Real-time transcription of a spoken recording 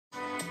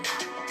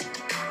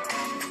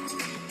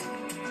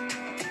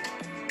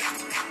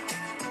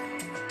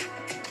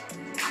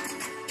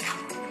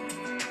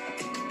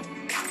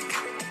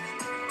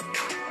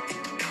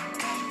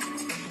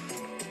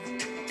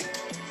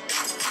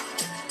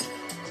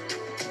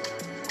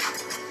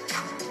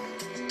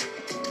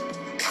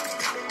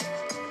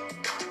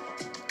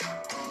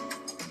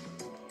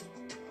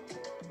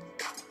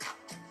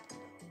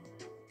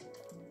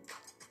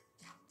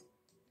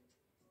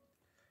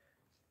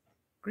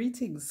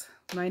Greetings,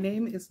 my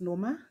name is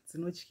Norma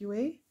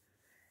Zinwichkiwe,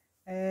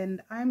 and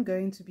I'm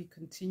going to be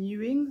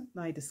continuing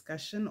my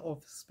discussion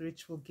of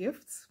spiritual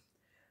gifts.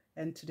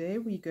 And today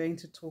we're going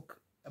to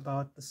talk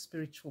about the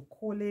spiritual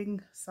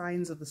calling,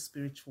 signs of the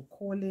spiritual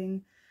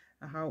calling,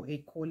 how a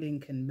calling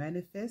can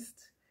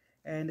manifest.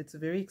 And it's a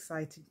very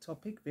exciting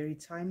topic, very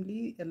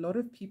timely. A lot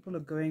of people are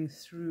going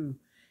through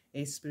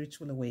a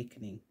spiritual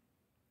awakening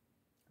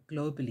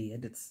globally,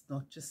 and it's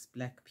not just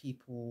Black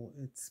people,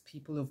 it's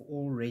people of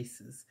all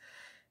races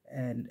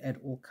and at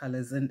all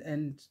colors.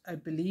 And I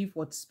believe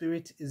what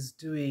Spirit is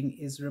doing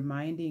is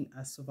reminding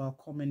us of our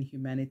common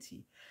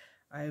humanity.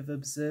 I've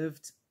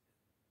observed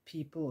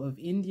people of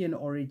Indian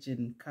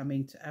origin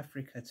coming to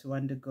Africa to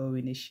undergo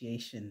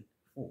initiation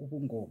for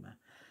Ubungoma.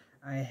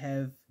 I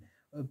have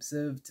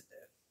observed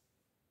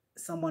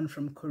someone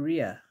from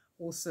Korea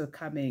also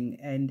coming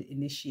and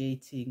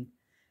initiating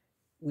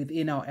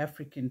within our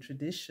African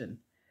tradition.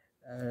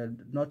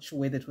 Not sure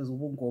whether it was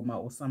Ubungoma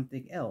or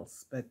something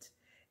else, but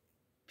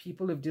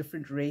people of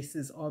different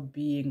races are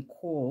being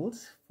called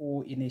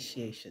for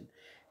initiation.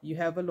 You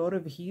have a lot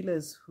of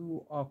healers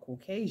who are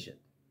Caucasian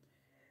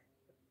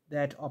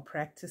that are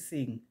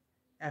practicing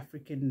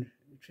African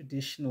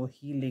traditional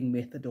healing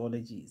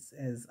methodologies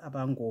as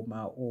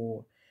Abangoma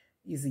or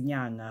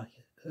Izinyanga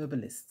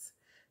herbalists.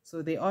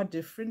 So there are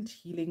different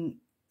healing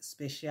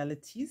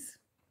specialities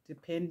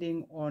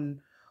depending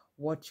on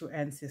what your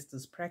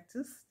ancestors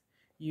practiced.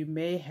 You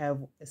may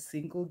have a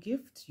single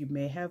gift, you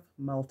may have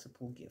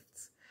multiple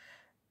gifts.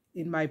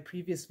 In my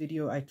previous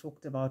video, I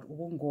talked about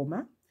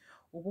Ubungoma.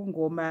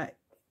 Ubungoma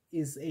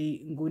is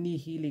a Nguni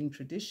healing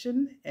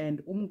tradition,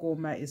 and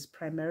Umgoma is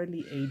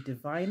primarily a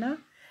diviner.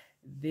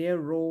 Their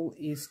role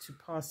is to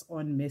pass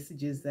on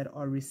messages that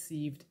are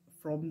received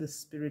from the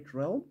spirit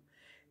realm.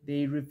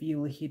 They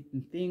reveal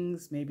hidden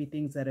things, maybe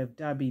things that have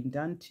been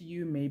done to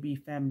you, maybe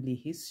family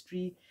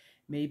history,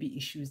 maybe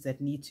issues that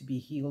need to be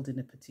healed in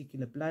a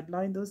particular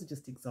bloodline. Those are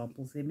just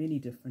examples. There are many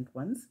different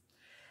ones.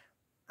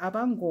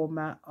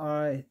 Abangoma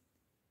are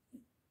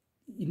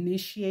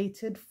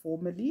initiated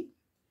formally.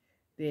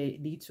 They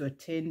need to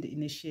attend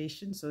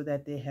initiation so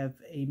that they have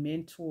a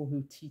mentor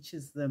who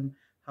teaches them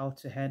how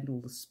to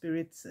handle the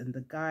spirits and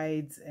the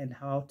guides and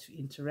how to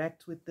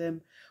interact with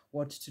them,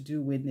 what to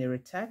do when they're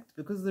attacked.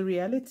 Because the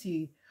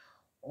reality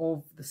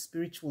of the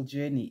spiritual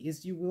journey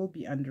is you will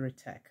be under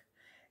attack.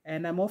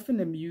 And I'm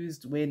often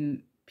amused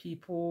when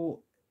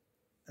people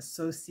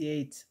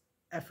associate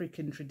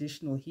African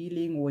traditional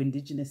healing or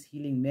indigenous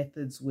healing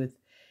methods with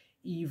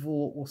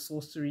evil or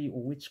sorcery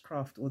or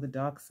witchcraft or the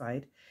dark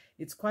side.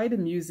 It's quite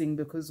amusing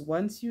because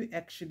once you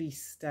actually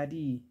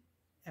study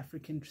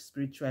African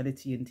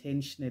spirituality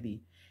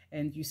intentionally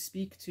and you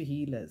speak to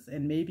healers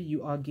and maybe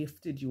you are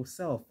gifted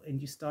yourself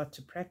and you start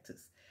to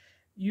practice,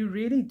 you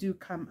really do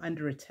come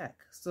under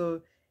attack.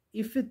 So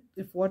if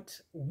what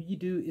we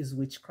do is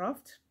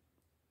witchcraft,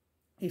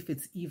 if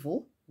it's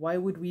evil, why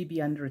would we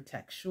be under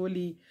attack?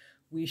 Surely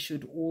we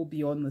should all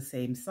be on the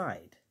same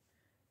side.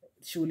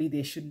 Surely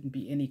there shouldn't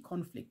be any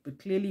conflict. But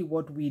clearly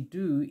what we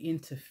do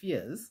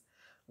interferes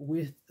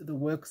with the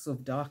works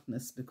of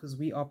darkness because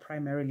we are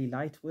primarily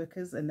light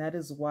workers, and that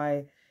is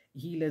why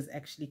healers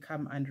actually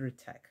come under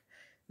attack.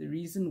 The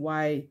reason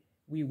why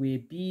we wear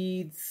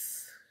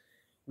beads,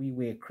 we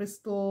wear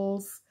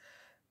crystals,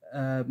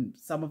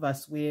 some of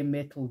us wear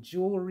metal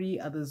jewelry,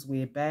 others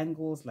wear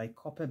bangles like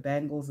copper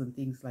bangles and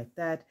things like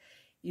that,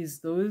 is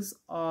those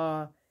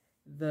are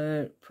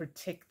the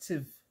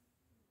protective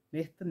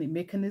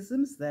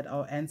mechanisms that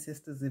our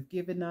ancestors have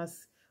given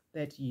us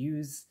that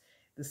use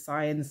the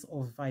science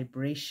of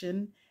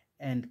vibration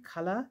and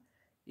color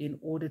in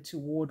order to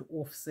ward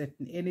off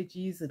certain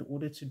energies, in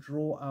order to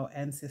draw our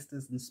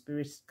ancestors and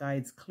spirit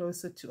guides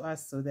closer to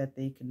us so that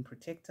they can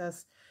protect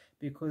us,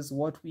 because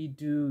what we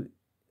do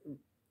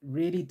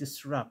really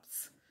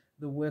disrupts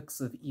the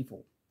works of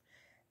evil.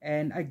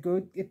 And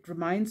it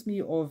reminds me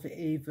of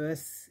a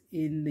verse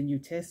in the New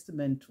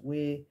Testament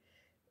where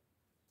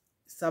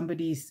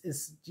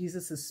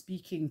Jesus is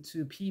speaking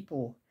to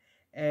people,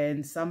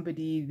 and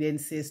somebody then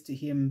says to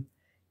him,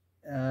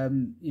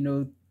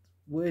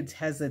 word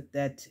has it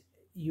that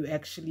you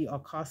actually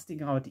are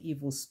casting out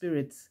evil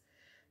spirits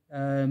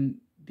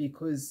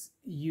because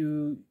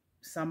you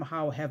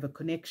somehow have a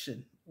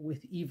connection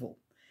with evil.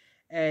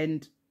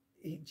 And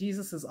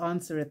Jesus's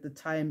answer at the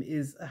time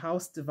is, a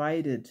house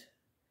divided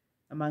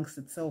amongst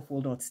itself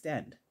will not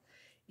stand.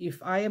 If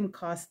I am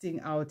casting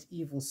out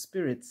evil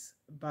spirits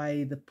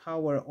by the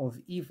power of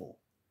evil,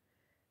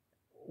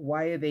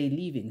 why are they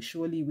leaving?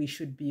 Surely we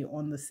should be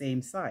on the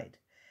same side.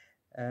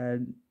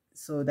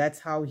 So that's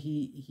how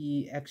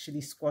he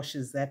actually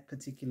squashes that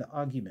particular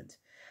argument.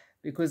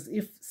 Because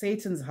if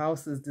Satan's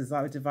house is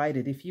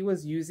divided, if he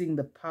was using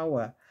the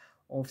power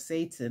of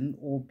Satan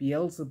or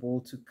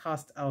Beelzebul to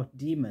cast out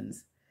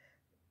demons,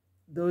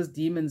 those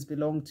demons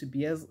belong to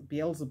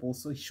Beelzebul,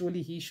 so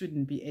surely he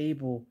shouldn't be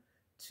able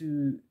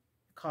to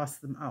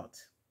cast them out.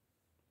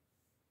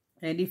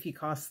 And if he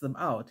casts them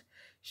out,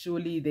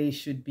 surely they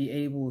should be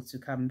able to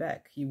come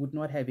back. He would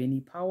not have any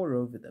power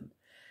over them.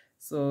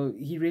 So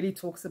he really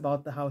talks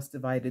about the house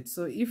divided.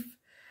 So if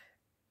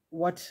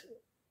what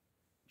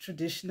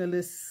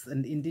traditionalists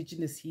and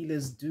indigenous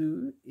healers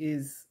do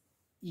is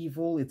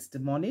evil, it's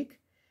demonic,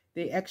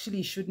 they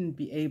actually shouldn't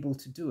be able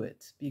to do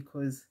it,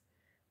 because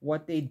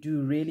what they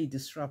do really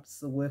disrupts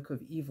the work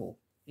of evil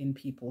in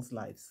people's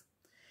lives.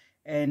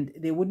 And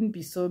there wouldn't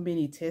be so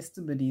many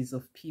testimonies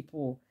of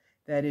people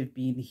that have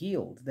been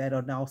healed that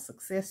are now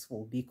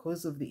successful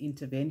because of the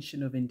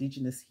intervention of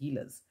indigenous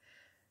healers.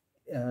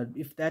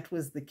 If that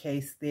was the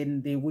case,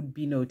 then there would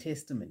be no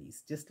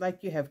testimonies. Just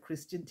like you have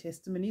Christian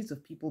testimonies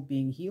of people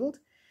being healed,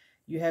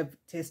 you have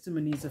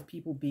testimonies of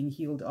people being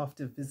healed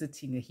after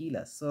visiting a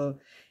healer. So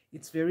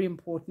it's very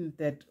important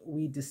that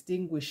we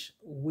distinguish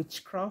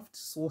witchcraft,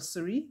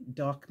 sorcery,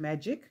 dark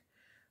magic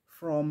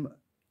from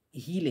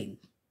healing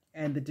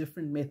and the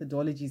different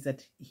methodologies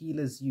that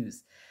healers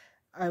use.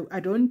 I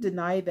don't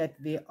deny that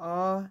there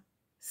are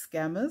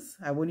scammers.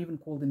 I won't even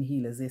call them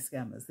healers, they're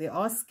scammers. There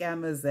are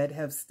scammers that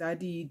have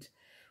studied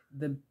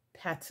the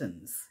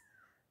patterns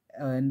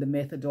and the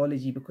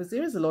methodology, because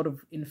there is a lot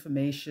of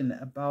information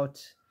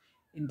about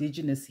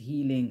indigenous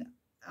healing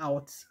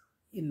out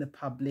in the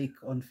public,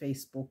 on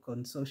Facebook,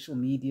 on social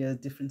media,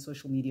 different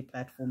social media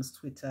platforms,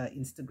 Twitter,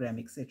 Instagram,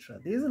 etc.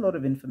 There's a lot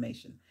of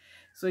information.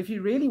 So if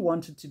you really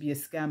wanted to be a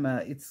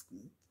scammer, it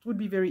would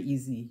be very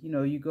easy. You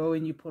know, you go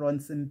and you put on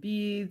some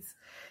beads,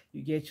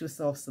 you get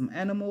yourself some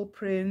animal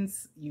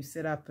prints, you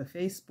set up a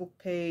Facebook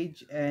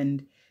page,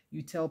 and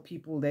you tell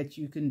people that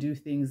you can do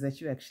things that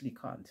you actually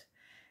can't.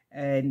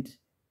 And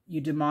you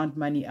demand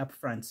money up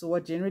front. So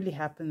what generally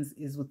happens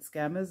is with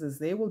scammers is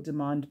they will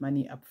demand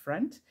money up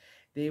front.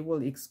 They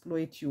will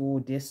exploit your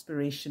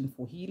desperation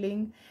for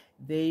healing.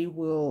 They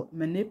will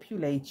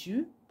manipulate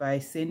you by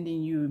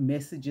sending you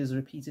messages,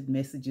 repeated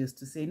messages,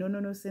 to say,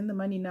 no, send the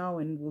money now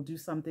and we'll do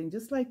something.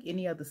 Just like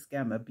any other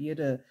scammer, be it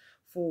a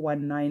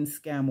 419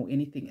 scam or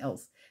anything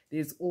else.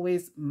 There's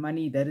always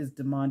money that is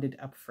demanded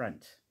up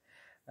front.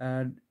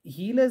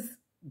 Healers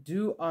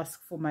do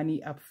ask for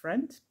money up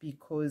front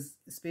because,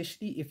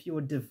 especially if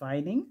you're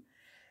divining,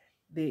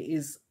 there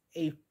is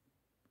a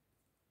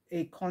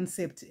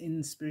concept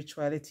in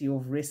spirituality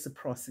of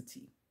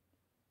reciprocity.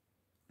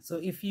 So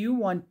if you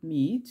want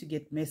me to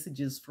get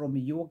messages from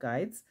your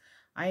guides,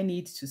 I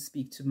need to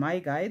speak to my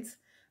guides.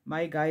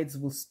 My guides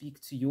will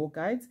speak to your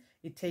guides.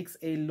 It takes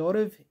a lot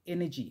of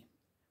energy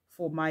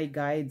for my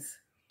guides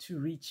to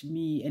reach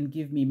me and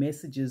give me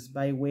messages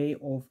by way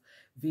of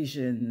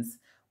visions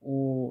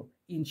or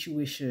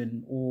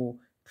intuition or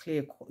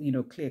clear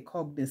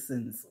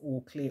cognizance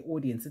or clear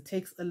audience. It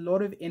takes a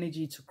lot of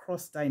energy to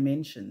cross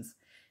dimensions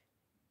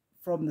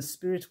from the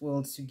spirit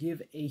world to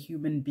give a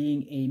human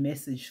being a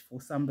message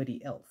for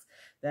somebody else.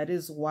 That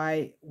is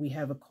why we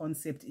have a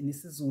concept in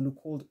isiZulu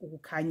called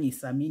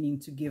ukanyisa, meaning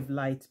to give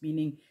light,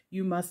 meaning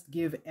you must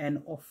give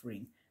an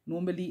offering,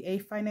 normally a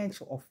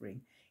financial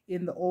offering.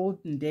 In the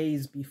olden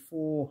days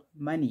before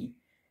money,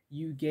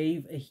 you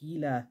gave a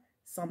healer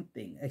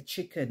something, a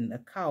chicken, a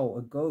cow,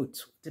 a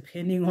goat,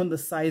 depending on the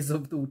size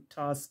of the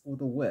task or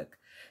the work.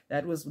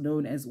 That was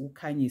known as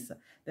ukanyisa.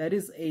 That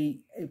is a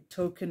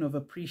token of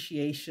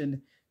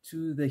appreciation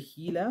to the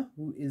healer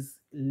who is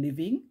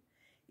living.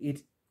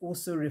 It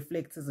also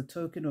reflects as a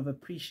token of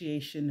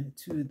appreciation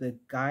to the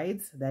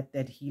guides that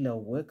that healer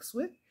works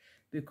with,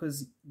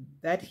 because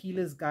that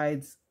healer's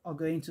guides are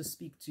going to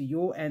speak to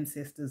your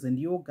ancestors and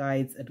your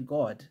guides and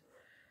God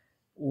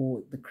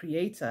or the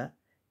Creator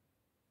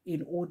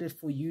in order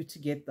for you to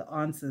get the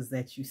answers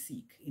that you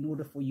seek, in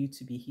order for you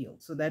to be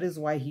healed. So that is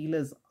why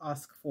healers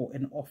ask for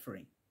an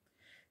offering.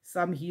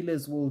 Some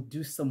healers will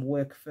do some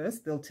work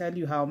first. They'll tell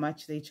you how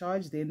much they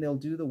charge, then they'll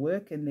do the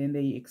work, and then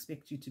they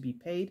expect you to be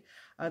paid.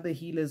 Other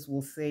healers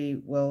will say,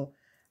 well,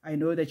 I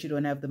know that you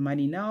don't have the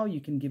money now,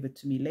 you can give it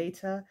to me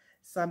later.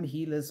 Some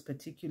healers,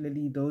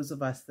 particularly those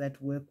of us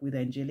that work with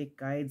angelic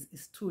guides,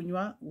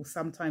 isithunywa, will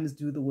sometimes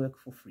do the work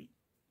for free.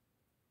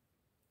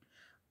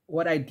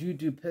 What I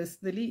do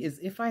personally is,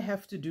 if I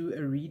have to do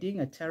a reading,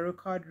 a tarot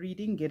card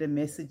reading, get a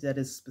message that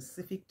is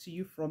specific to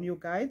you from your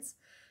guides,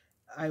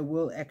 I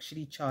will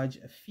actually charge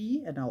a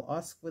fee, and I'll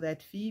ask for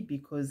that fee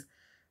because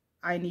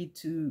I need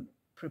to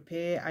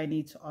prepare. I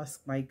need to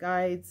ask my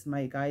guides.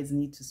 My guides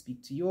need to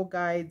speak to your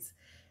guides.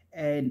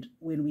 And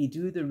when we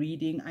do the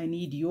reading, I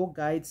need your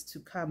guides to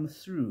come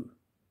through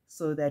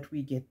so that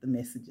we get the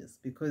messages,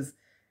 because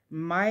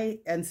my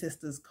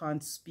ancestors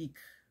can't speak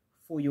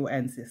for your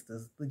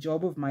ancestors. The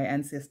job of my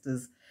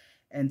ancestors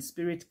and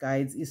spirit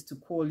guides is to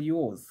call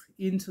yours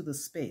into the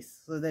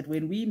space so that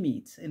when we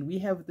meet and we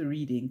have the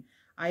reading,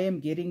 I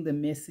am getting the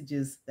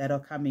messages that are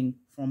coming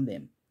from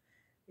them.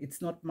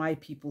 It's not my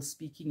people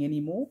speaking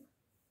anymore.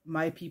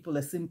 My people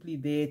are simply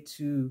there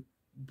to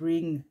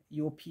bring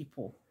your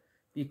people,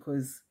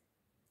 because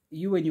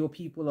you and your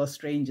people are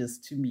strangers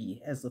to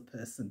me as a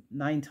person,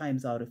 9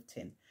 times out of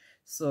 10.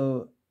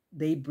 So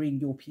they bring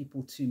your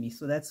people to me.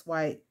 So that's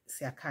why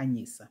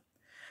siyakanyisa.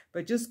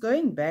 But just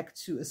going back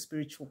to a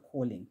spiritual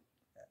calling,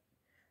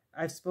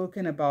 I've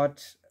spoken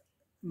about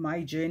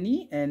my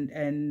journey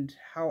and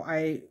how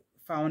I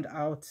found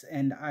out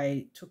and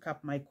I took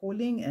up my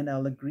calling, and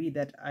I'll agree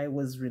that I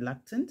was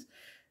reluctant.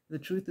 The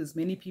truth is,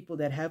 many people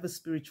that have a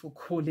spiritual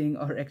calling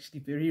are actually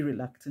very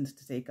reluctant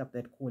to take up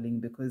that calling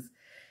because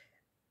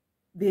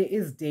there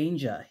is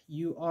danger.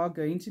 You are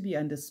going to be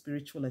under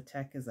spiritual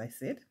attack, as I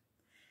said,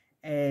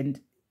 and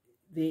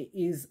there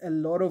is a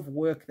lot of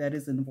work that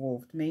is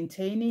involved.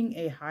 Maintaining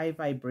a high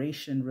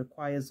vibration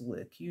requires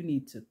work. You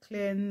need to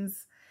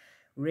cleanse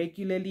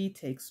regularly,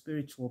 take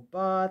spiritual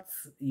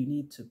baths. You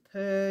need to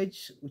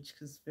purge, which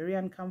is very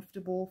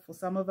uncomfortable for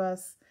some of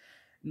us.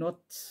 Not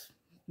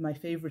my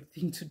favorite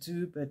thing to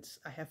do, but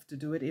I have to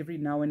do it every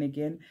now and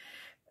again.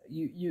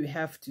 You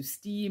have to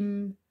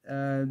steam.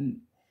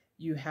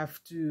 You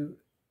have to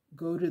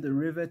go to the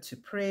river to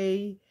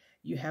pray.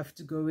 You have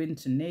to go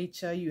into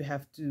nature. You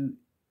have to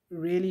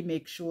really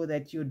make sure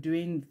that you're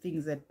doing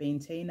things that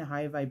maintain a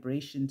high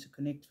vibration to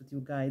connect with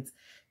your guides.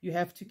 You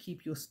have to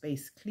keep your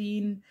space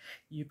clean.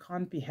 You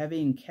can't be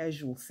having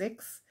casual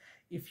sex.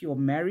 If you're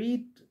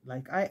married,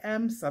 like I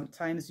am,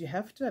 sometimes you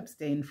have to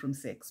abstain from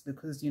sex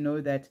because you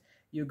know that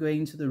you're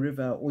going to the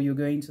river or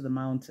you're going to the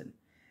mountain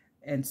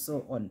and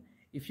so on.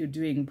 If you're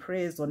doing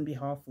prayers on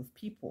behalf of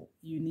people,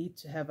 you need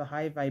to have a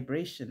high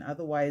vibration.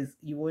 Otherwise,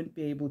 you won't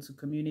be able to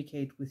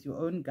communicate with your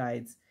own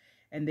guides,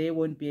 and they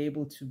won't be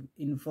able to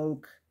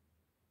invoke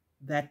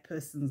that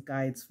person's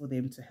guides for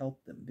them to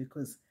help them,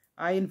 because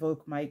I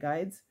invoke my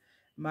guides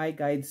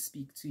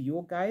speak to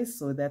your guides.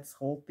 So that's the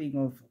whole thing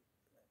of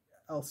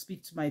I'll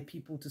speak to my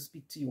people to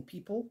speak to your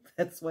people.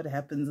 That's what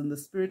happens in the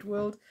spirit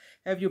world.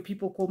 Have your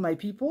people call my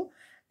people,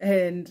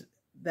 and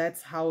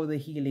that's how the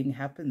healing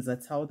happens.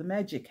 That's how the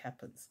magic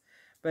happens.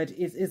 But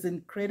it is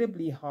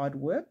incredibly hard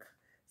work.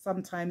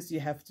 Sometimes you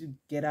have to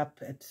get up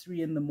at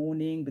 3 in the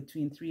morning,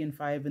 between 3 and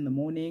 5 in the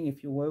morning,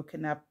 if you're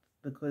woken up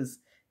because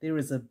there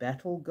is a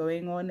battle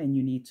going on and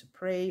you need to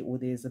pray, or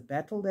there's a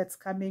battle that's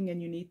coming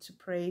and you need to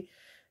pray.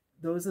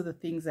 Those are the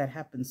things that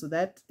happen. So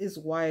that is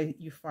why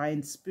you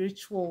find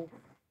spiritual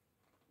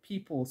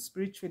people,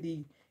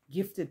 spiritually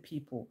gifted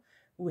people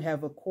who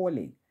have a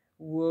calling,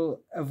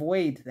 will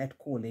avoid that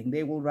calling.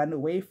 They will run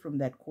away from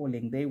that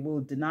calling. They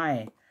will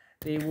deny.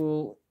 They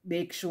will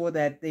make sure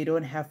that they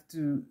don't have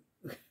to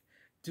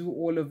do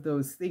all of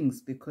those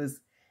things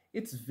because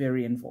it's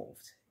very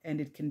involved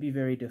and it can be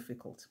very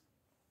difficult.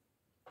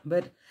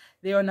 But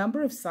there are a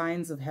number of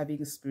signs of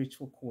having a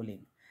spiritual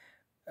calling.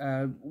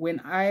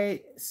 When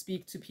I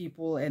speak to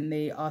people and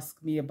they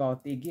ask me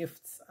about their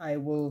gifts, I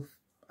will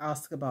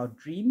ask about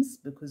dreams,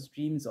 because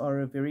dreams are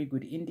a very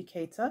good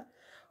indicator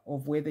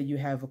of whether you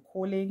have a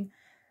calling.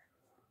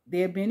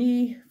 There are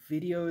many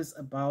videos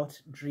about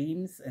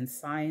dreams and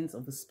signs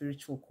of a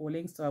spiritual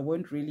calling, so I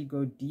won't really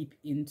go deep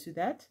into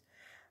that.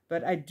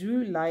 But I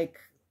do like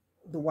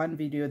the one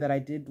video that I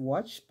did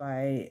watch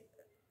by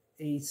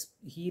a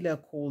healer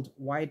called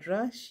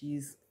Wydra.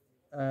 She's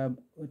her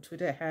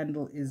Twitter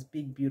handle is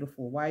Big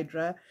Beautiful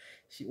Wydra.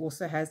 She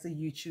also has a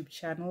YouTube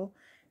channel,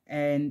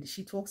 and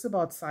she talks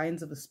about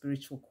signs of a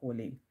spiritual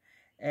calling.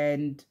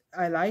 And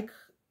I like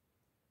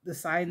the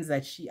signs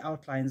that she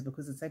outlines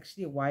because it's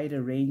actually a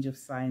wider range of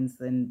signs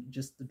than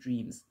just the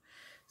dreams.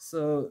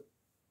 So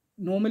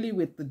normally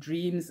with the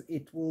dreams,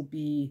 it will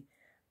be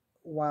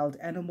wild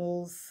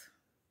animals,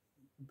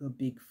 the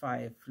big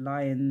 5: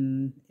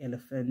 lion,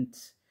 elephant,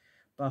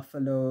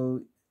 buffalo,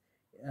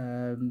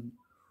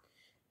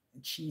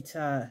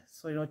 cheetah,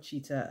 sorry, not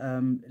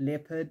cheetah,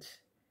 leopard,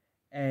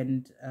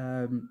 and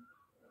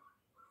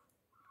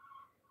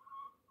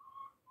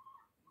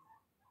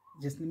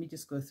let me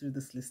just go through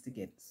this list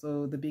again.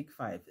 So the big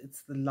 5,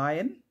 it's the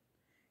lion,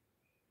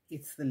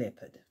 it's the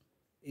leopard,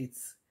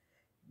 it's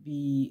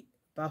the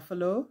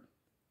buffalo,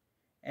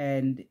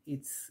 and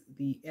it's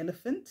the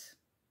elephant,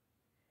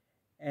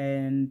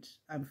 and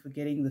I'm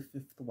forgetting the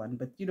 5th one,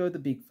 but you know, the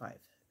big 5.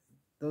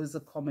 Those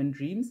are common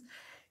dreams.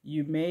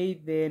 You may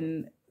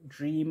then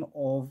dream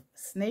of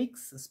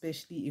snakes,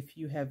 especially if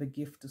you have a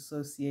gift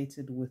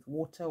associated with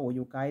water or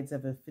your guides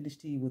have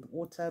affinity with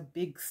water.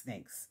 Big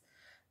snakes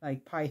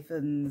like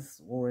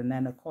pythons or an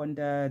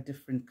anaconda,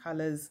 different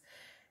colors.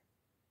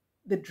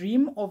 The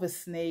dream of a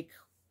snake,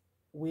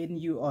 when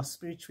you are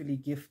spiritually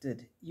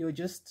gifted, you're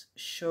just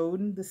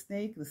shown the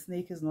snake. The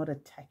snake is not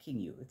attacking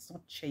you. It's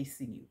not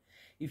chasing you.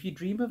 If you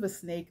dream of a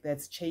snake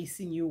that's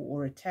chasing you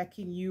or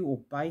attacking you or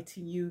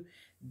biting you,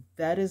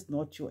 that is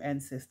not your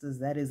ancestors.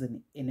 That is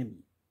an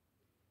enemy.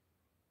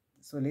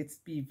 So let's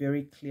be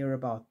very clear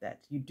about that.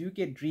 You do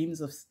get dreams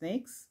of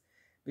snakes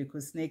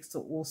because snakes are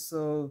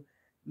also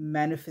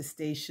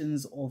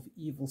manifestations of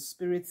evil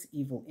spirits,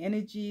 evil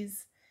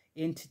energies,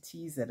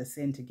 entities that are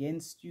sent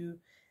against you.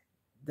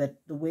 That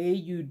the way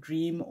you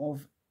dream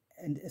of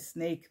a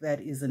snake that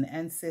is an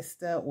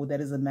ancestor or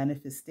that is a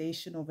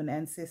manifestation of an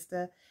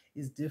ancestor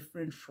is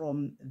different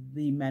from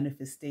the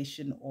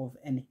manifestation of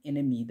an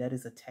enemy that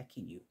is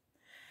attacking you.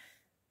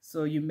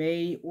 So you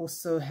may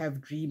also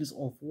have dreams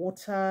of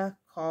water,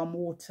 calm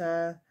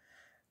water,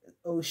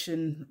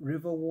 ocean,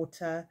 river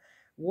water.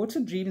 Water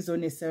dreams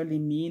don't necessarily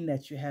mean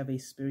that you have a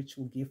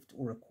spiritual gift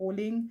or a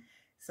calling.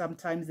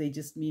 Sometimes they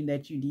just mean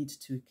that you need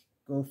to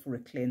go for a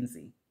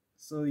cleansing.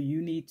 So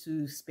you need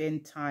to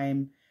spend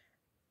time,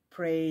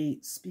 pray,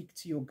 speak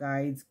to your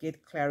guides,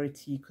 get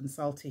clarity,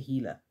 consult a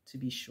healer to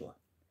be sure.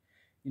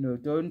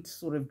 Don't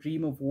sort of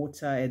dream of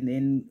water and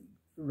then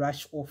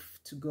rush off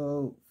to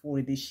go for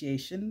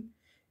initiation,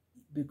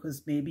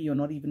 because maybe you're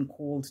not even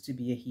called to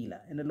be a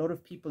healer. And a lot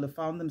of people have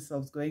found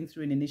themselves going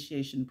through an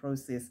initiation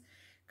process,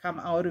 come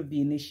out of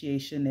the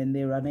initiation, and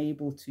they're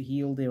unable to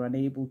heal, they're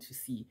unable to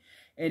see.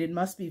 And it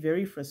must be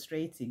very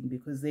frustrating,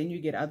 because then you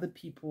get other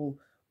people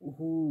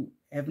who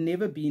have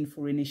never been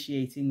for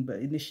initiation,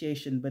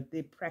 but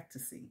they're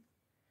practicing.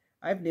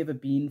 I've never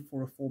been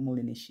for a formal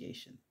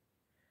initiation.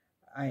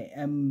 I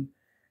am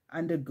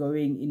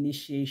undergoing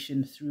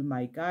initiation through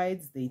my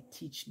guides. They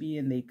teach me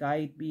and they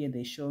guide me and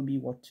they show me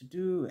what to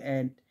do,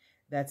 and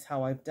that's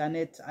how I've done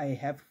it. I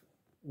have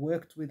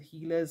worked with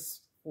healers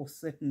for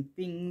certain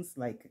things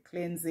like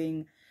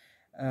cleansing,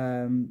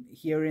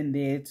 here and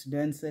there to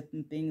learn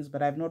certain things,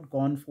 but I've not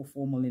gone for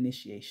formal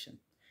initiation.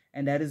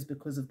 And that is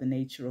because of the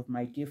nature of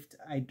my gift.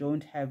 I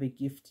don't have a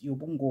gift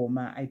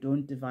yobungoma. I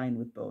don't divine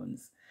with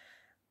bones.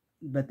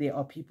 But there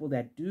are people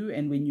that do,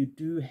 and when you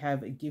do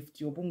have a gift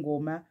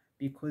yobungoma,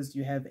 because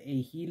you have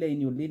a healer in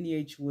your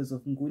lineage who was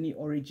of Nguni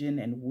origin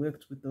and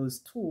worked with those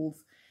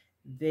tools,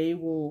 they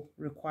will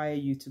require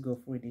you to go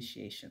for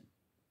initiation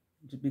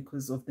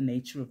because of the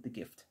nature of the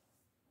gift.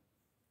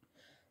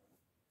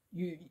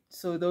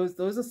 So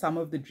those are some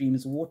of the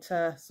dreams.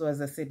 Water, so as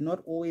I said,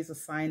 not always a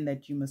sign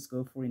that you must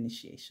go for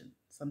initiation.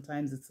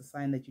 Sometimes it's a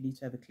sign that you need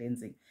to have a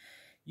cleansing.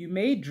 You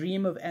may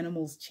dream of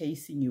animals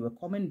chasing you. A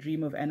common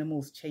dream of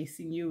animals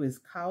chasing you is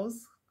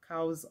cows.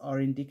 Cows are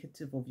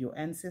indicative of your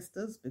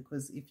ancestors,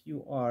 because if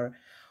you are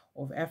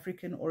of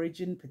African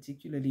origin,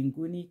 particularly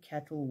Nguni,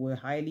 cattle were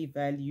highly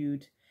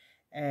valued,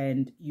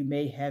 and you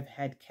may have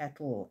had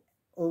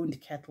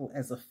owned cattle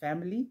as a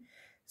family.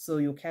 So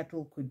your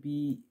cattle could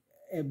be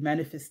a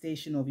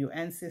manifestation of your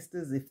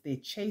ancestors. If they're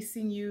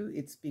chasing you,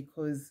 it's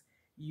because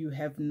you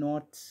have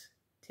not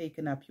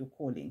taken up your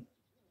calling.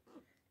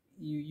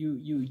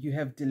 You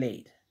have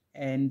delayed,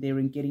 and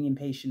they're getting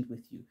impatient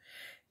with you.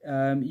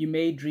 You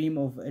may dream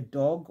of a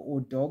dog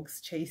or dogs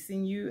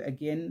chasing you.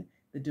 Again,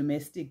 the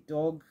domestic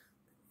dog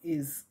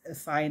is a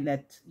sign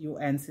that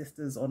your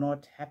ancestors are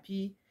not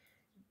happy.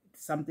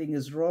 Something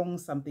is wrong,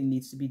 something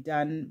needs to be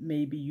done.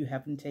 Maybe you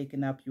haven't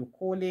taken up your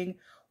calling,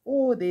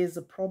 or there's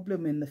a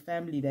problem in the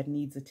family that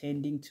needs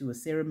attending to, a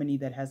ceremony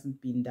that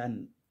hasn't been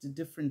done, to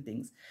different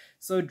things.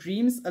 So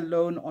dreams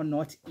alone are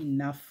not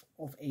enough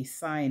of a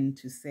sign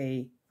to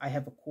say, I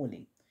have a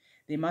calling.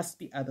 There must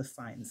be other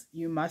signs.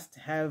 You must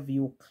have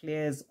your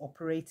clairs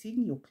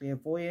operating, your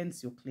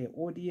clairvoyance, your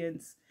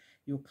clairaudience,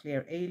 your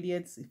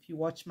clairalience. If you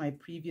watch my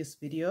previous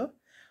video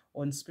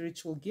on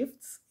spiritual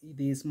gifts,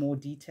 there's more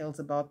details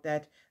about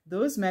that.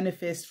 Those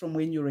manifest from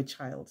when you're a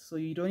child. So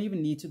you don't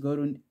even need to go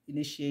to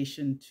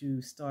initiation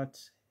to start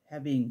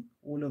having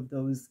all of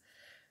those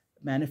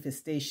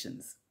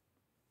manifestations.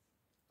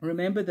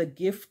 Remember, the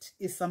gift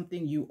is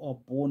something you are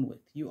born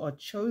with. You are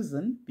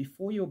chosen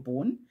before you're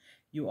born.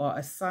 You are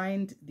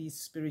assigned these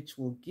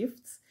spiritual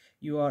gifts.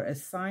 You are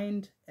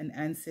assigned an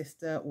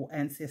ancestor or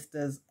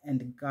ancestors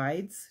and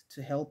guides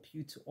to help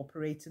you to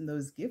operate in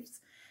those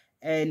gifts.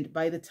 And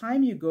by the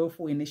time you go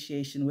for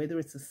initiation, whether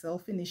it's a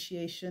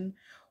self-initiation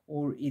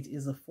or it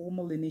is a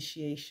formal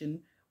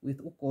initiation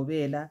with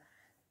Ukobela,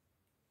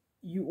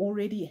 you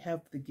already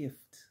have the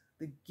gift.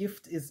 The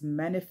gift is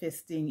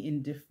manifesting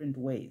in different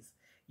ways.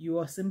 You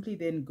are simply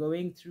then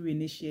going through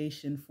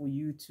initiation for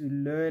you to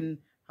learn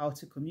how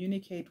to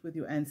communicate with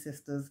your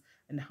ancestors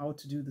and how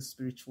to do the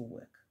spiritual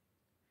work.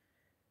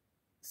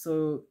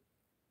 So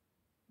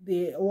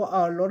there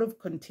are a lot of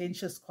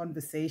contentious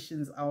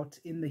conversations out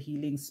in the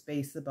healing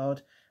space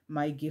about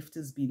my gift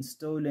has been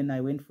stolen. I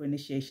went for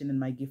initiation and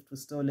my gift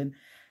was stolen.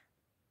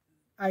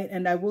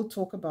 I will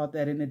talk about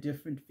that in a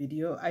different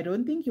video. I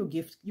don't think your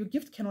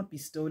gift cannot be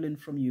stolen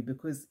from you,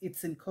 because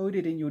it's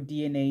encoded in your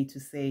DNA to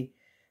say,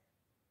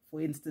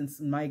 for instance,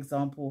 in my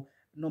example,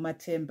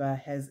 Nomatemba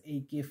has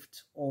a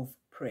gift of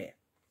prayer,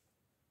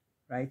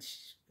 right?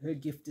 Her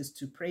gift is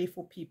to pray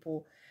for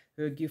people.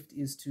 Her gift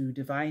is to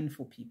divine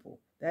for people.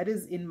 That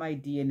is in my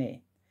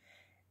DNA.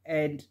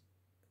 And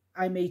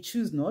I may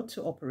choose not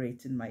to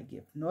operate in my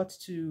gift, not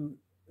to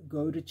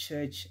go to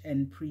church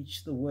and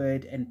preach the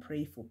word and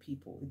pray for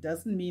people. It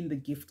doesn't mean the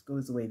gift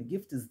goes away. The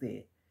gift is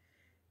there.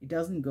 It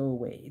doesn't go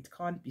away. It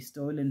can't be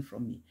stolen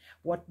from me.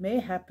 What may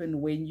happen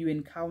when you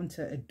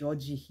encounter a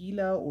dodgy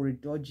healer or a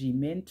dodgy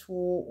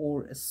mentor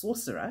or a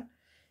sorcerer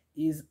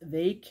is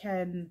they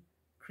can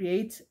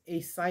create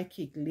a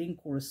psychic link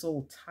or a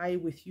soul tie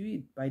with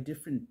you by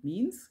different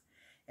means,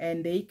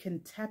 and they can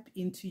tap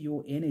into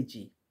your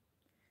energy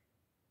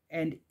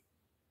and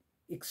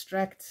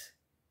extract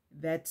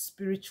that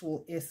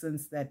spiritual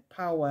essence, that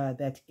power,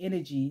 that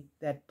energy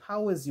that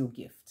powers your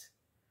gift,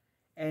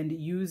 and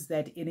use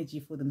that energy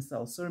for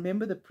themselves. So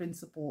remember, the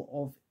principle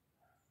of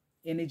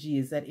energy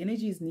is that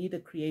energy is neither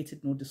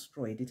created nor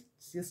destroyed.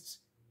 It's just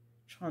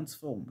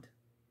transformed.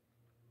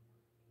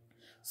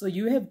 So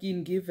you have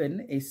been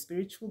given a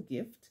spiritual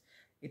gift.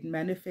 It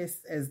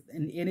manifests as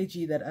an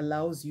energy that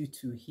allows you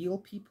to heal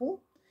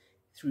people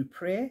through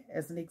prayer,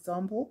 as an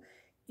example.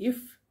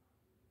 If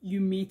you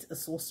meet a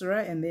sorcerer,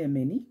 and there are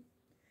many,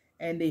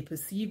 and they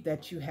perceive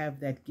that you have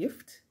that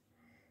gift,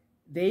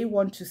 they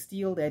want to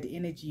steal that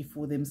energy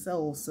for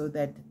themselves so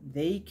that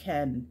they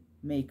can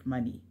make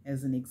money,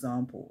 as an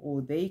example,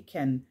 or they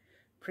can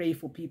pray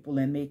for people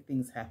and make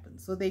things happen.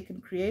 So they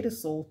can create a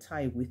soul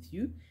tie with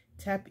you,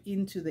 tap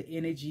into the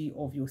energy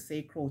of your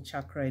sacral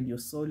chakra and your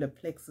solar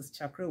plexus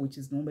chakra, which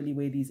is normally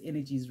where these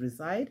energies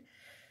reside,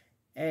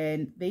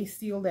 and they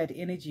steal that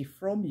energy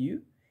from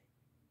you.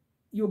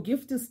 Your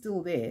gift is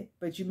still there,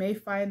 but you may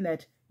find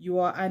that you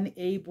are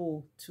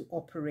unable to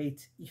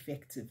operate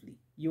effectively.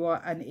 You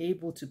are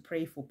unable to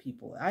pray for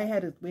people.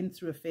 Went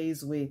through a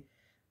phase where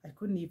I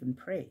couldn't even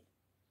pray.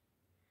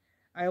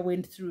 I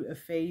went through a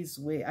phase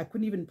where I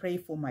couldn't even pray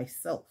for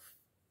myself.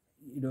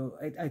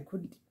 I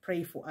couldn't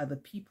pray for other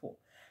people.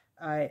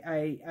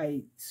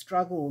 I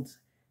struggled,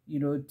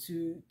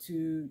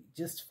 to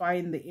just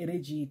find the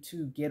energy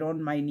to get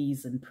on my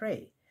knees and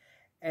pray.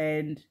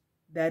 And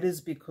that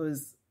is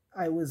because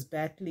I was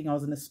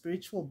in a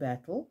spiritual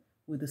battle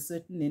with a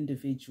certain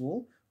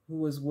individual who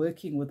was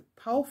working with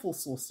powerful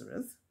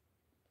sorcerers.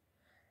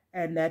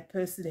 And that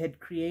person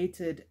had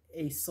created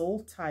a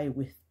soul tie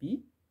with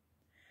me.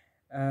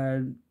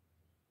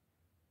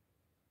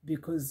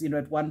 Because,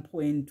 at one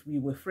point we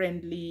were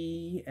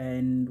friendly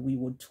and we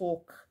would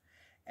talk,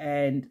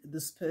 and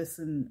this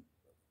person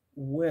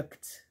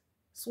worked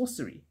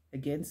sorcery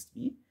against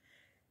me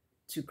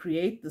to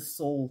create the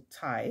soul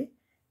tie.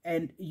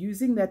 And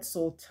using that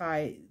soul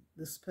tie,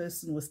 this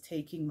person was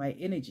taking my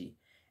energy.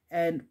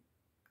 And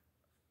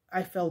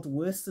I felt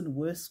worse and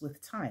worse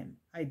with time.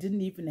 I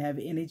didn't even have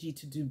energy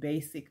to do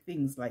basic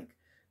things like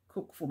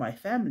cook for my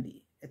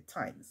family at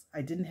times.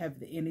 I didn't have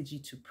the energy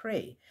to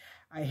pray.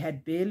 I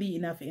had barely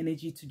enough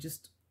energy to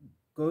just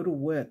go to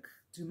work,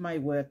 do my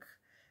work,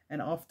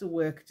 and after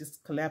work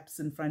just collapse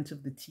in front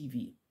of the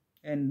TV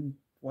and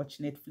watch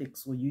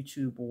Netflix or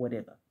YouTube or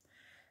whatever.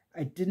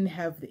 I didn't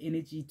have the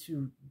energy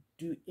to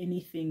do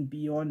anything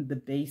beyond the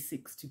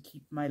basics to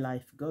keep my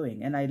life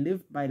going. And I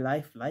lived my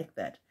life like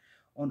that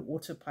on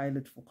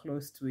autopilot for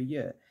close to a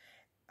year,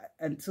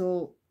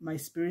 until my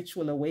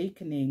spiritual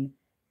awakening.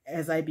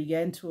 As I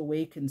began to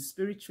awaken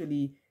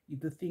spiritually,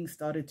 the things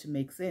started to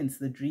make sense.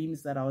 The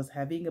dreams that I was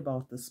having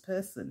about this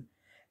person,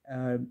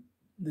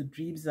 the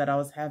dreams that I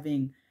was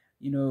having,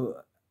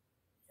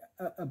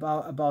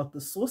 about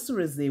the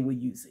sorcerers they were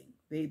using.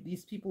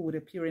 These people would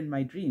appear in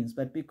my dreams,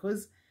 but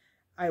because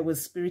I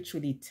was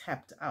spiritually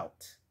tapped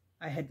out,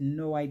 I had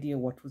no idea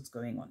what was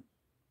going on.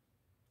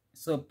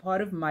 So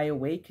part of my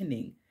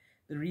awakening,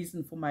 the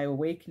reason for my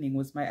awakening,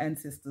 was my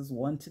ancestors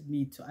wanted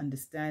me to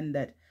understand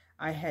that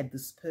I had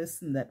this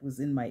person that was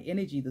in my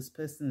energy, this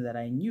person that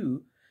I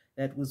knew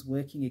that was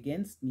working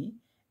against me,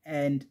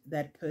 and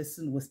that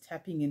person was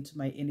tapping into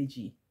my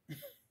energy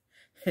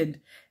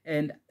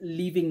and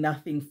leaving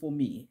nothing for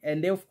me.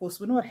 And they, of course,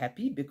 were not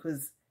happy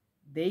because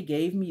they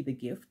gave me the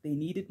gift. They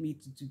needed me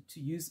to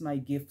use my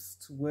gifts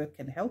to work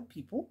and help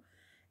people.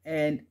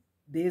 And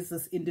there's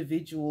this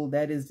individual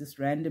that is just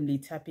randomly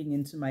tapping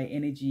into my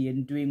energy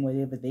and doing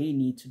whatever they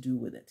need to do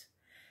with it.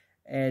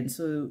 And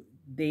so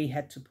they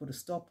had to put a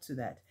stop to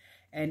that.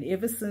 And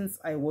ever since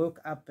I woke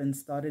up and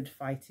started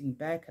fighting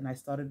back, and I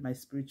started my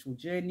spiritual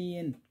journey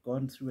and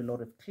gone through a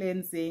lot of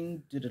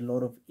cleansing, did a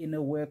lot of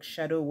inner work,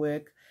 shadow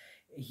work,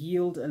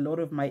 healed a lot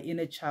of my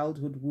inner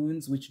childhood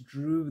wounds, which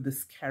drew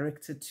this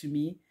character to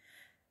me.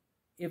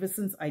 Ever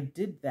since I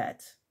did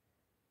that,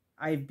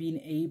 I've been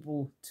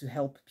able to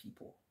help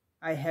people.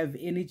 I have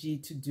energy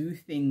to do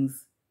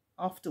things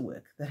after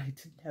work that I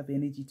didn't have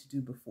energy to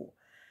do before.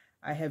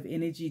 I have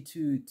energy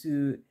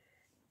to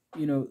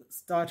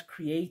start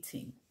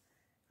creating.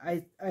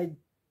 I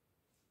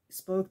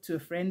spoke to a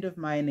friend of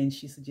mine and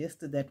she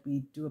suggested that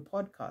we do a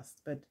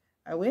podcast, but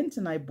I went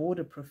and I bought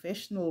a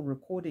professional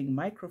recording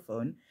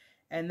microphone,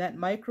 and that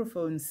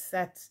microphone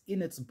sat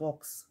in its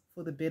box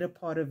for the better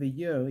part of a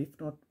year, if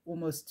not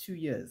almost 2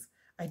 years.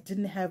 I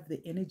didn't have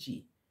the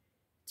energy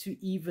to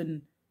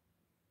even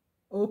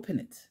open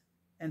it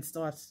and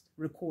start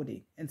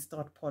recording and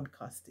start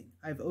podcasting.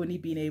 I've only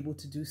been able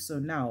to do so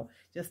now,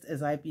 just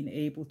as I've been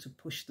able to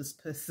push this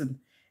person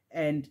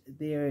and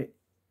their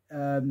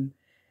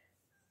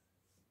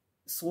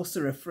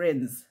sorcerer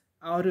friends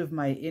out of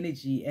my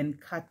energy and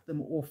cut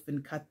them off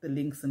and cut the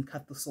links and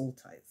cut the soul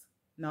ties.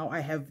 Now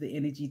I have the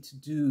energy to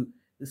do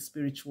the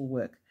spiritual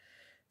work.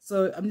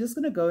 So I'm just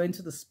going to go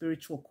into the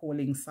spiritual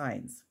calling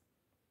signs.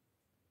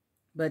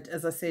 But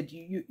as I said,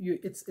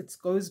 it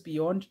goes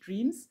beyond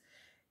dreams.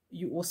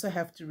 You also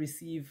have to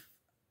receive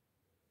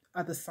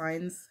other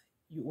signs.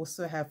 You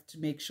also have to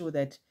make sure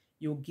that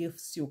your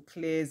gifts, your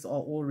clairs are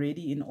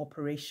already in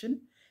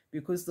operation,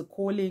 because the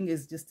calling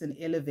is just an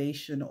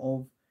elevation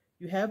of,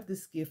 you have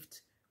this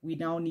gift, we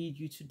now need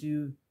you to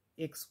do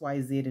X, Y,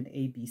 Z, and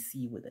A, B,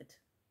 C with it.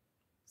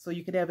 So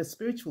you could have a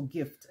spiritual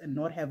gift and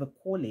not have a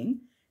calling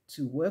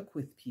to work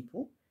with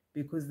people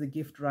because the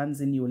gift runs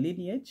in your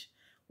lineage,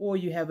 or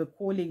you have a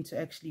calling to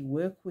actually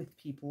work with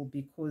people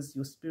because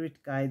your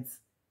spirit guides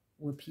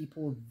were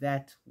people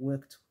that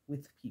worked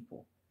with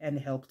people and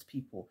helped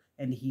people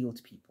and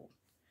healed people.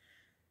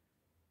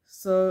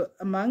 So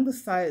among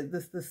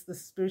the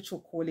spiritual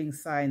calling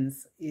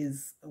signs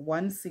is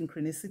one,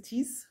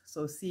 synchronicities.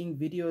 So seeing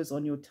videos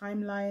on your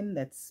timeline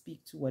that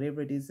speak to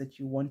whatever it is that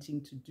you're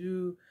wanting to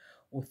do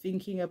or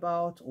thinking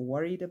about or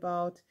worried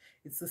about.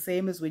 It's the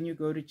same as when you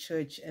go to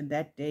church and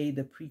that day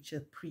the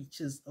preacher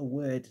preaches a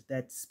word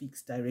that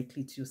speaks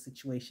directly to your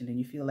situation and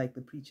you feel like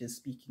the preacher is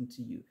speaking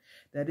to you.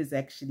 That is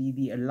actually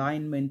the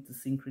alignment, the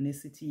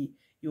synchronicity.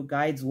 Your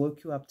guides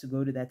woke you up to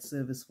go to that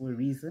service for a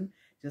reason,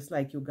 just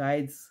like your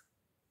guides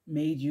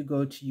made you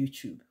go to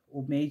YouTube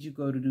or made you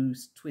go to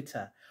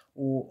Twitter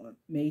or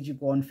made you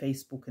go on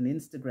Facebook and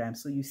Instagram.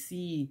 So you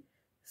see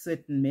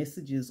certain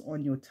messages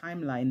on your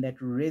timeline that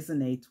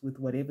resonate with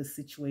whatever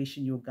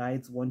situation your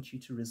guides want you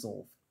to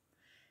resolve.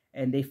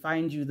 And they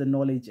find you the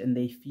knowledge and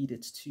they feed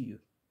it to you.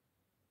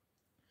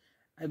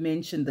 I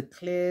mentioned the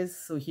clairs,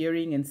 so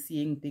hearing and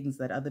seeing things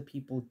that other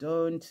people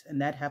don't.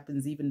 And that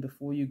happens even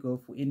before you go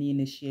for any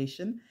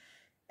initiation.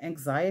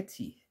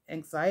 Anxiety.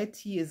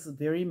 Anxiety is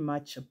very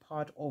much a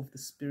part of the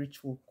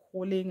spiritual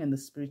calling and the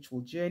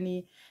spiritual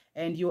journey.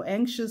 And you're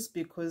anxious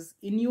because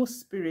in your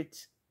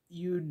spirit,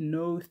 you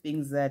know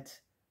things that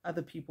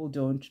other people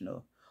don't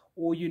know,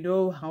 or you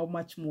know how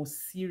much more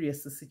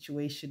serious the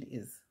situation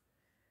is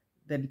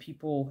than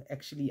people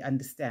actually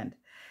understand.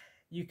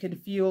 You can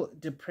feel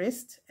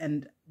depressed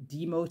and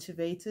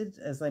demotivated.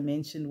 As I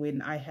mentioned,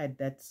 when I had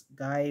that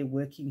guy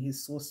working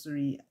his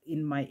sorcery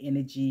in my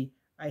energy,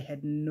 I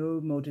had no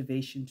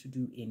motivation to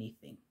do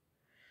anything.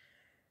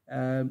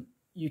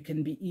 You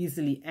can be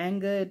easily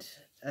angered.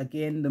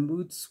 Again, the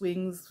mood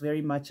swings,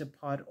 very much a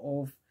part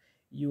of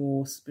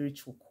your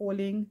spiritual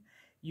calling.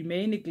 You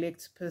may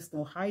neglect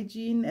personal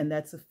hygiene, and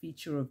that's a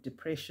feature of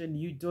depression.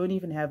 You don't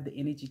even have the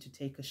energy to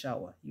take a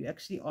shower. You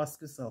actually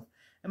ask yourself,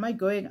 am I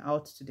going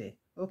out today?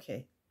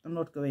 Okay, I'm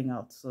not going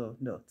out, so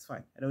no, it's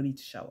fine. I don't need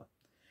to shower.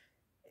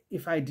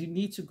 If I do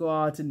need to go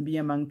out and be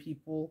among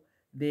people,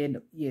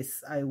 then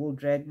yes, I will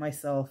drag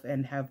myself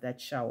and have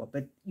that shower.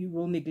 But you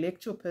will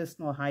neglect your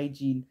personal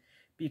hygiene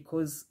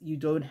because you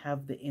don't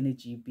have the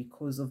energy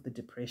because of the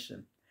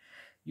depression.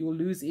 You will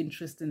lose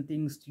interest in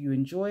things you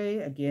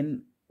enjoy.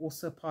 Again,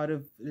 also part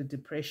of the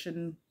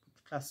depression,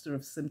 cluster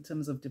of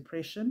symptoms of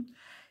depression.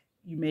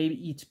 You may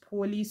eat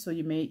poorly, so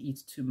you may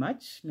eat too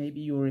much. Maybe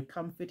you're a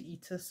comfort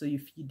eater, so you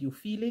feed your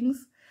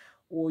feelings,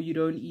 or you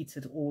don't eat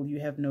at all, you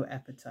have no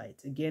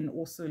appetite. Again,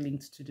 also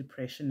linked to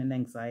depression and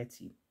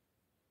anxiety.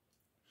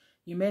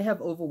 You may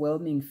have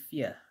overwhelming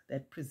fear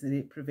that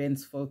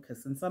prevents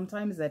focus, and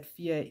sometimes that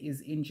fear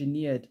is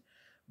engineered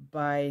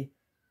by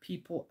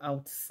people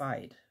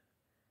outside.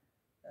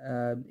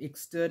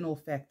 External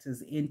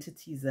factors,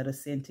 entities that are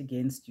sent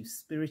against you,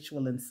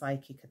 spiritual and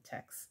psychic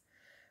attacks.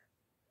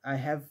 I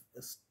have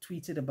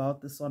tweeted about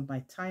this on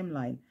my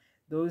timeline.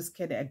 Those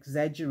can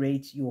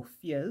exaggerate your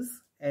fears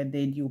and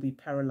then you'll be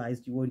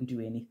paralyzed. You won't do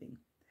anything.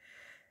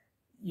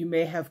 You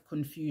may have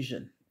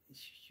confusion.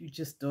 You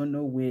just don't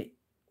know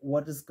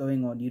what is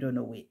going on. You don't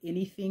know where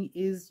anything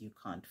is. You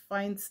can't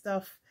find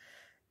stuff.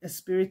 A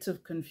spirit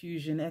of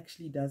confusion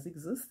actually does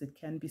exist. It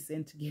can be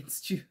sent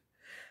against you.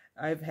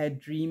 I've had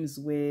dreams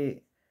where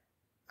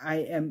I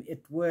am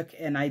at work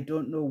and I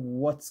don't know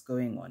what's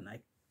going on. I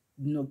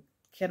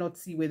cannot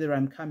see whether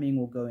I'm coming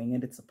or going,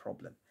 and it's a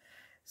problem.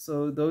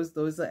 So those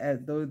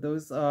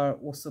are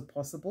also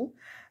possible.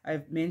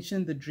 I've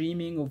mentioned the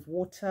dreaming of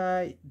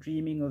water,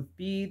 dreaming of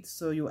beads.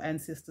 So your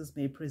ancestors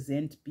may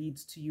present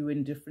beads to you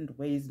in different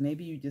ways.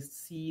 Maybe you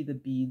just see the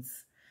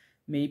beads.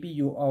 Maybe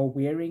you are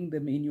wearing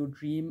them in your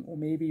dream, or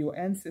maybe your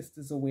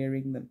ancestors are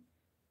wearing them.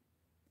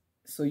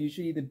 So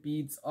usually the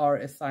beads are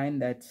a sign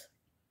that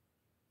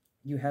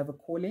you have a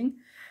calling.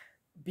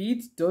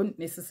 Beads don't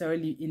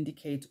necessarily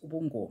indicate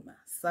ubungoma.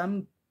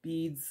 Some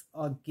beads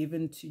are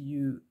given to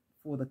you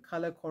for the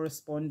color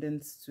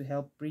correspondence, to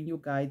help bring your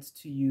guides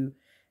to you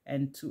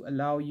and to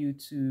allow you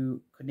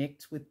to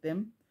connect with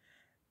them.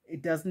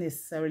 It doesn't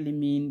necessarily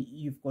mean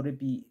you've got to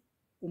be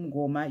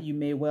umgoma. You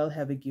may well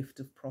have a gift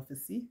of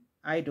prophecy.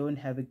 I don't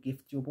have a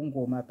gift of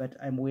umgoma, but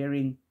I'm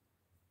wearing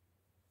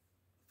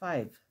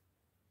 5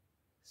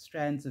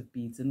 strands of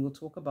beads, and we'll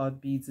talk about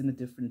beads in a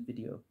different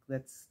video.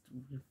 That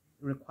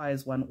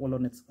requires one all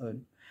on its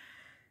own.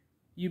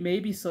 You may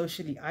be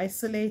socially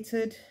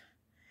isolated.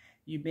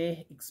 You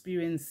may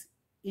experience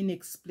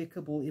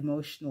inexplicable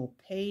emotional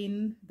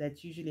pain.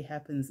 That usually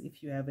happens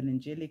if you have an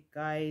angelic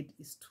guide.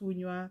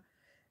 Istunywa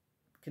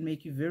can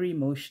make you very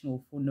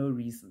emotional for no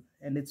reason,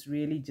 and it's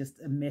really just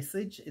a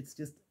message. It's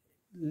just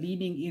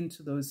leaning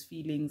into those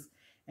feelings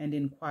and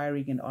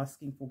inquiring and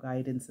asking for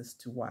guidance as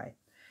to why.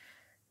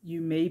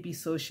 You may be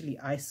socially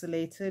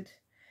isolated.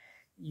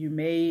 You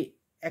may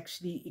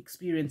actually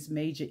experience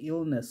major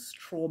illness,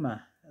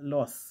 trauma,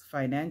 loss,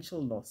 financial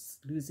loss,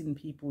 losing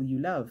people you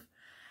love.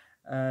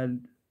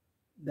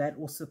 That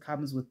also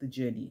comes with the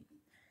journey.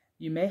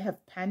 You may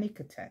have panic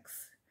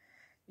attacks.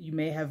 You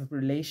may have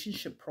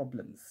relationship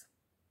problems.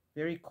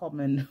 very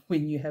common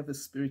when you have a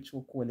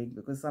spiritual calling,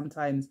 because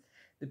sometimes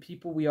the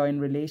people we are in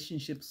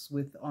relationships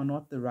with are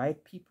not the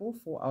right people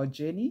for our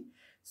journey.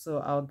 So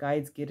our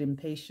guides get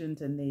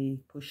impatient and they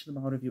push them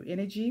out of your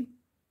energy.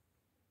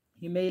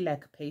 You may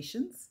lack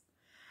patience.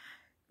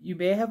 You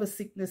may have a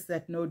sickness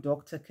that no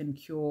doctor can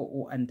cure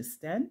or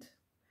understand.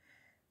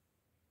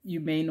 You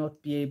may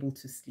not be able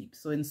to sleep.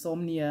 So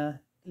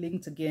insomnia,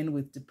 linked again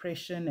with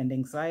depression and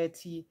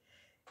anxiety,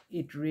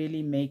 it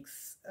really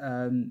makes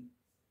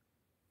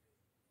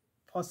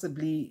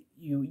possibly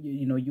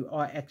you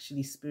are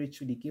actually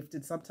spiritually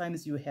gifted.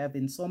 Sometimes you have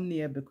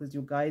insomnia because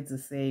your guides are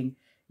saying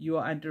you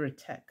are under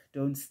attack,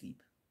 don't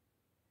sleep.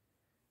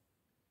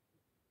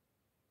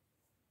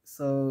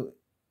 So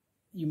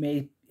you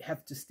may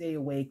have to stay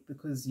awake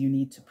because you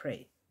need to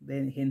pray,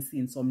 then hence the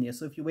insomnia.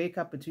 So if you wake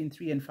up between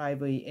 3 and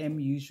 5 a.m.,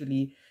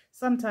 usually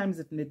sometimes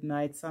at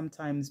midnight,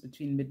 sometimes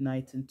between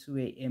midnight and 2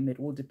 a.m., it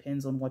all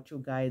depends on what your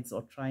guides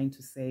are trying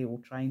to say or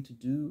trying to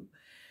do.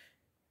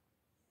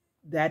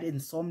 That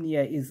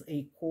insomnia is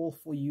a call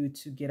for you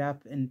to get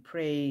up and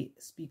pray,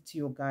 speak to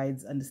your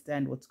guides,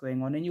 understand what's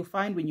going on. And you'll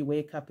find when you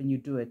wake up and you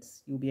do it,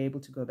 you'll be able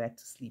to go back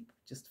to sleep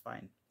just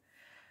fine.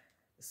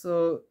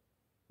 So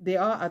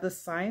there are other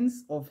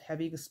signs of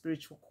having a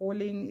spiritual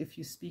calling. If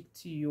you speak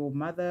to your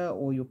mother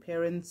or your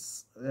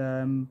parents,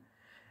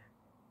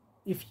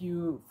 if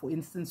you, for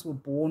instance, were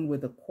born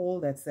with a caul,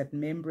 that's that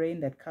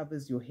membrane that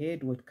covers your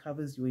head or it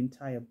covers your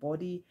entire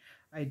body.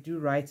 I do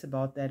write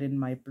about that in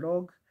my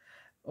blog.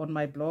 On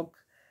my blog,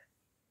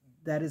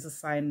 that is a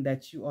sign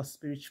that you are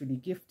spiritually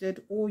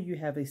gifted or you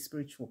have a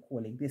spiritual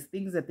calling. There's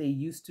things that they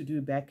used to do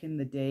back in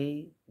the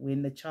day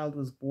when the child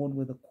was born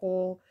with a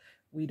caul.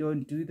 We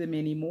don't do them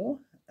anymore.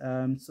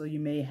 So you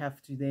may have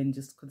to then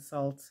just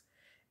consult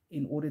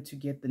in order to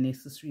get the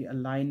necessary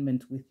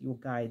alignment with your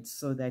guides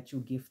so that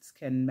your gifts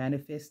can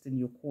manifest and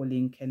your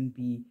calling can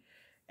be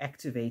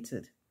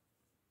activated.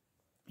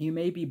 You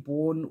may be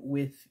born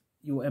with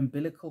your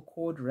umbilical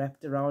cord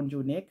wrapped around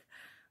your neck.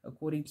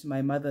 According to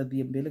my mother,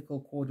 the umbilical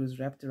cord was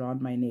wrapped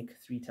around my neck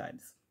 3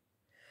 times.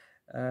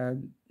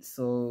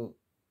 So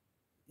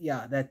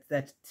yeah,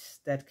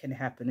 that can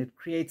happen. It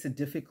creates a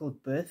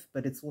difficult birth,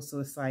 but it's also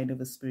a sign of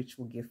a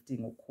spiritual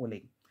gifting or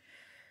calling.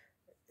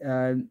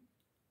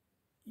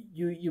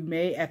 You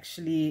may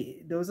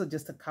actually, those are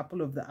just a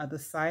couple of the other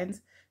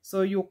signs.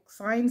 So your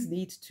signs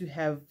need to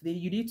have,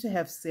 you need to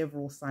have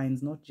several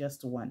signs, not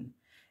just one.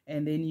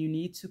 And then you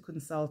need to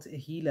consult a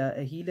healer.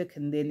 A healer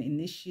can then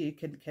initiate,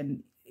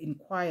 can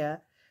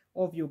inquire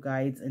of your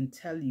guides and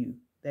tell you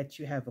that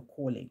you have a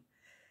calling,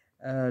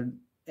 and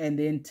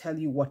then tell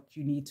you what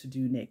you need to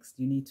do next.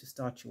 You need to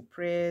start your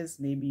prayers.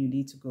 Maybe you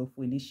need to go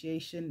for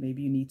initiation.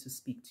 Maybe you need to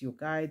speak to your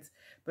guides,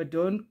 but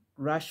don't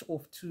rush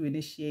off to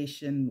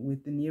initiation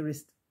with the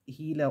nearest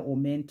healer or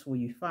mentor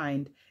you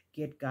find.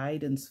 Get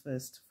guidance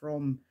first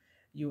from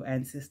your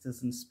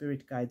ancestors and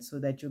spirit guides so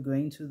that you're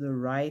going to the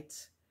right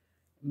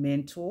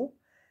mentor.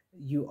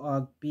 You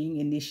are being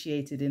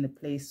initiated in a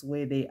place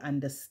where they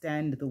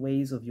understand the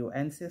ways of your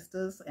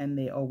ancestors and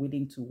they are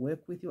willing to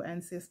work with your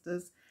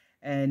ancestors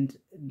and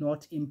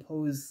not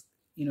impose,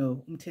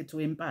 umthetho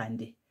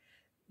wempande,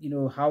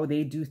 how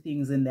they do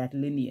things in that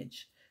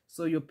lineage.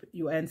 So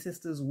your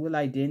ancestors will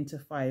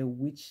identify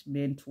which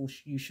mentor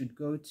you should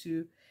go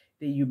to.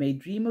 Then you may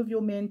dream of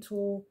your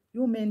mentor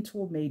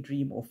may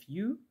dream of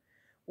you,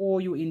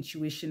 or your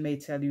intuition may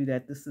tell you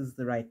that this is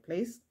the right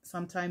place.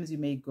 Sometimes you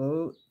may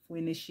go for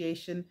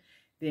initiation.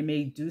 They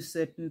may do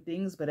certain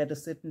things, but at a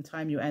certain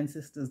time, your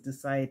ancestors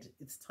decide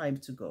it's time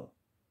to go.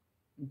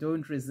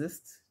 Don't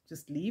resist,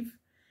 just leave,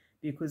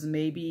 because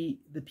maybe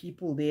the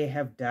people there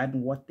have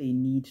done what they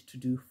need to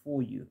do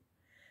for you.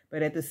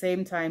 But at the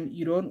same time,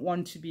 you don't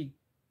want to be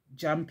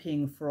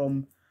jumping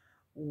from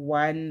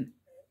one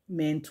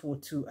mentor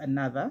to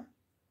another.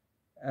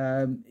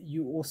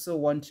 You also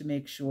want to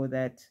make sure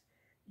that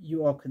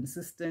you are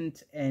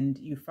consistent and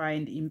you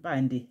find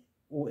impande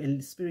or a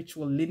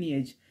spiritual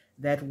lineage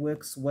that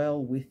works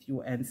well with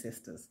your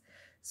ancestors.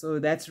 So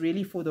that's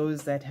really for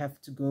those that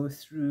have to go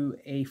through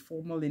a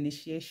formal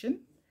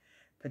initiation,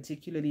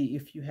 particularly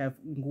if you have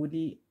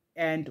nguni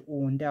and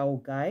or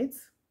ndao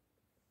guides.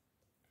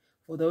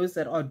 For those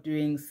that are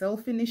doing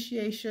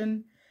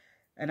self-initiation,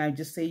 and I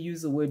just say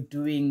use the word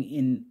doing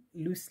in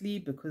loosely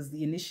because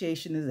the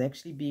initiation is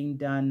actually being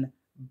done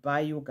by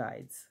your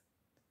guides.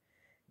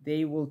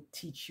 They will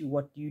teach you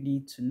what you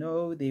need to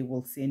know. They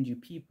will send you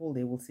people.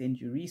 They will send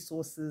you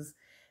resources.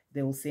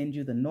 They will send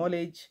you the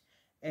knowledge.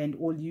 And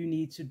all you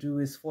need to do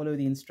is follow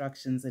the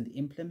instructions and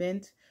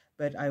implement.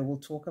 But I will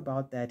talk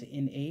about that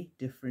in a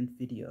different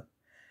video.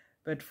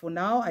 But for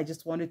now, I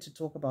just wanted to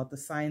talk about the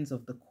signs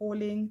of the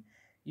calling.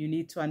 You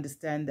need to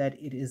understand that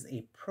it is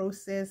a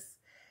process.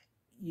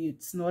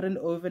 It's not an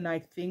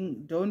overnight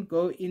thing. Don't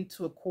go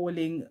into a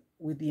calling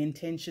with the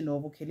intention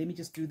of, okay, let me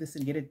just do this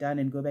and get it done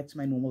and go back to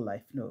my normal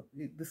life. No,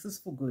 this is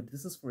for good.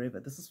 This is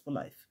forever. This is for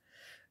life.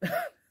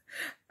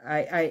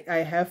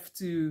 I have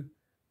to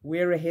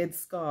wear a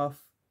headscarf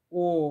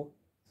or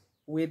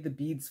wear the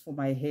beads for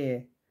my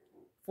hair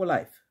for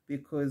life,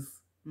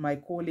 because my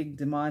calling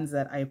demands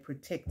that I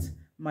protect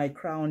my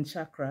crown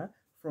chakra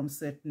from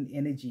certain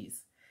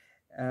energies.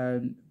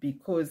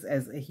 Because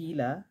as a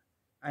healer,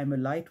 I'm a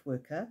light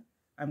worker,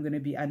 I'm going to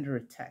be under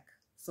attack.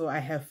 So I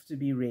have to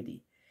be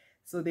ready.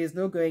 So there's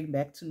no going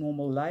back to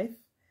normal life,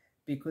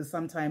 because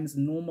sometimes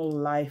normal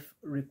life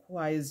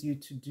requires you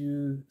to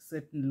do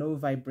certain low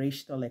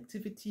vibrational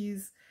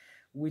activities,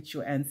 which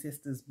your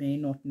ancestors may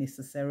not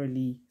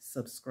necessarily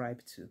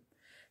subscribe to.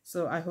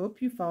 So I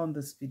hope you found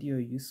this video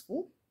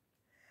useful,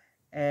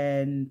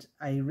 and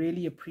I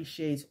really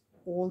appreciate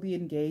all the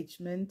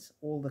engagement,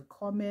 all the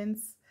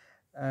comments.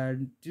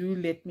 Do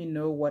let me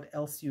know what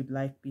else you'd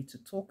like me to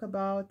talk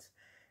about.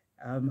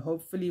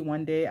 Hopefully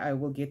one day I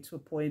will get to a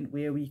point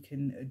where we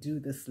can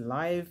do this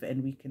live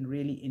and we can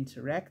really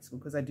interact,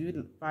 because I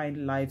do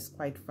find lives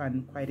quite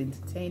fun, quite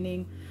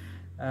entertaining.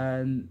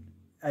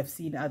 I've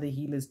seen other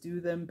healers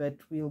do them, but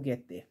we'll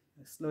get there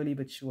slowly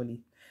but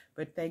surely.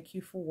 But thank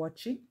you for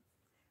watching,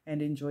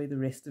 and enjoy the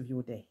rest of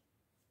your day.